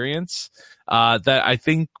experience that I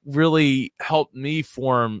think really helped me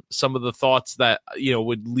form some of the thoughts that,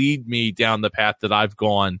 would lead me down the path that I've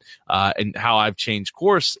gone and how I've changed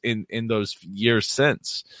course in those years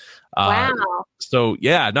since. Wow. So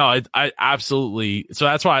yeah, no, I absolutely. So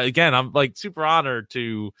that's why, again, I'm like super honored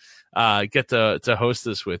to get to host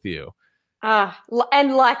this with you.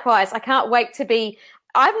 And likewise, I can't wait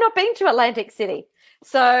I've not been to Atlantic City.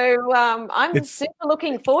 So I'm super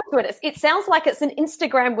looking forward to it. It sounds like it's an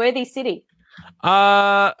Instagram worthy city.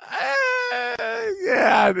 Yeah,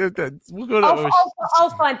 we'll go to. I'll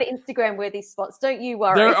find the Instagram worthy spots. Don't you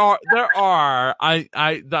worry. There are.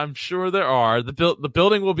 I'm sure there are. The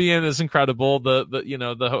building we'll be in is incredible.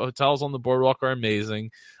 The hotels on the boardwalk are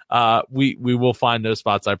amazing. We will find those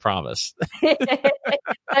spots, I promise.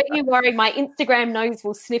 Don't you worry. My Instagram nose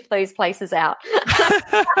will sniff those places out.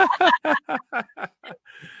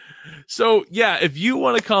 So yeah, if you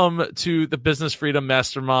want to come to the Business Freedom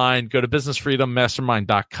Mastermind, go to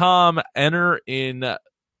businessfreedommastermind.com, enter in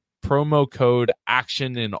promo code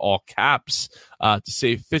ACTION in all caps to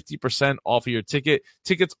save 50% off of your ticket.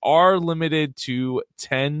 Tickets are limited to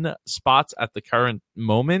 10 spots at the current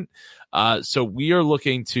moment. So we are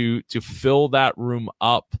looking to fill that room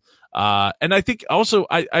up. And I think also,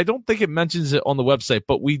 I don't think it mentions it on the website,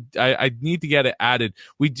 but I need to get it added.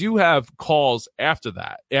 We do have calls after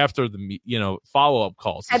that, after the, follow-up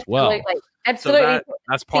calls as well. Absolutely. So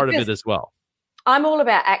that's part of it as well. I'm all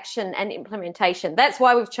about action and implementation. That's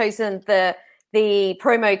why we've chosen the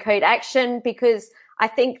promo code ACTION, because I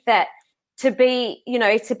think that to be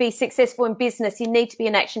successful in business, you need to be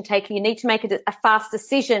an action taker. You need to make a fast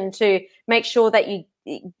decision to make sure that you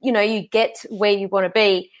get where you want to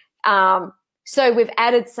be. So we've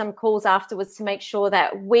added some calls afterwards to make sure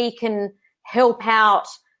that we can help out,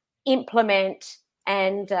 implement,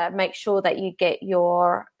 and make sure that you get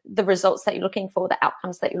the results that you're looking for, the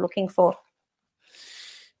outcomes that you're looking for.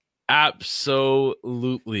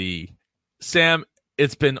 Absolutely. Sam,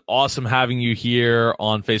 It's been awesome having you here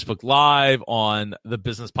on Facebook Live, on the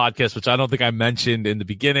Business Podcast, which I don't think I mentioned in the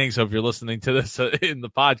beginning. So if you're listening to this in the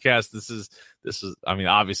podcast, this is, I mean,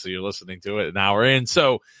 obviously you're listening to it an hour in.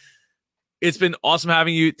 So it's been awesome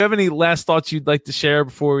having you. Do you have any last thoughts you'd like to share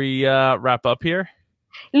before we wrap up here?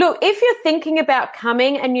 Look, if you're thinking about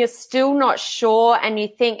coming and you're still not sure and you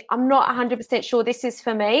think, I'm not 100% sure this is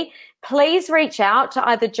for me, please reach out to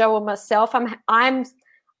either Joe or myself.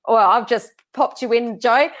 I've just popped you in,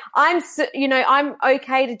 Joe. I'm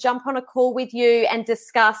okay to jump on a call with you and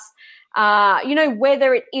discuss,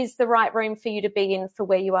 whether it is the right room for you to be in for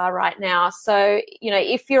where you are right now. So,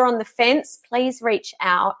 if you're on the fence, please reach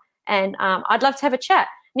out and I'd love to have a chat.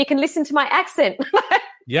 And you can listen to my accent.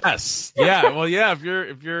 Yes. Yeah. Well, yeah. If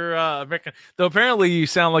you're American, though, apparently you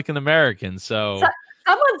sound like an American. So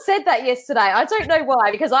someone said that yesterday. I don't know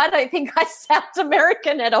why, because I don't think I sound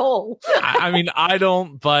American at all. I mean, I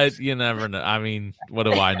don't, but you never know. I mean, what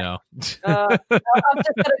do I know? I've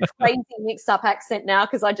just got a crazy mixed up accent now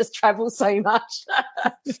because I just travel so much.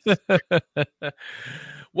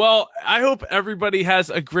 Well, I hope everybody has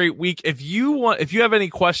a great week. If you have any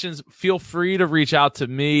questions, feel free to reach out to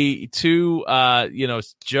me to,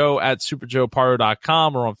 Joe at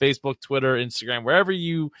superjoepardo.com or on Facebook, Twitter, Instagram, wherever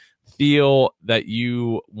you feel that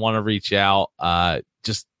you want to reach out.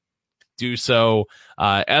 Just do so.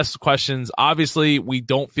 Ask questions. Obviously, we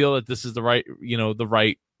don't feel that this is the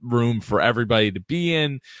right room for everybody to be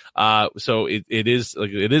in. So it is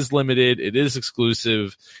limited, it is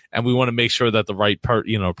exclusive, and we want to make sure that the right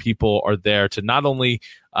people are there to not only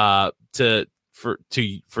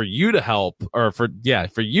for you to help, or for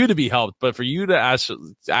you to be helped, but for you to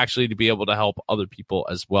actually to be able to help other people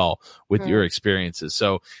as well with your experiences.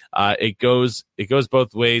 So it goes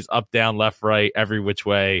both ways, up, down, left, right, every which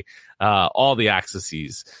way, all the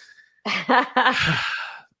axes.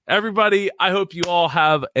 Everybody, I hope you all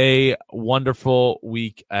have a wonderful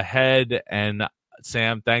week ahead. And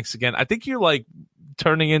Sam, thanks again. I think you're like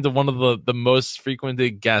turning into one of the most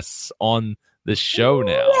frequented guests on the show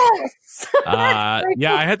now. Yes.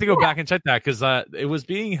 Yeah, I had to go back and check that because it was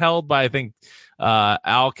being held by, I think,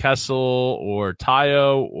 Al Kessel or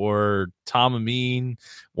Tayo or Tom Amin.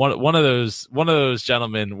 One of those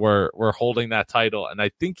gentlemen were holding that title, and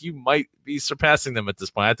I think you might be surpassing them at this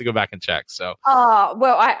point. I have to go back and check. So,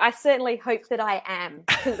 well, I certainly hope that I am.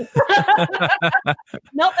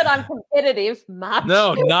 Not that I'm competitive much.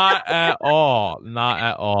 No, not at all. Not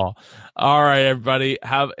at all. All right, everybody,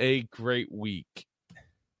 have a great week.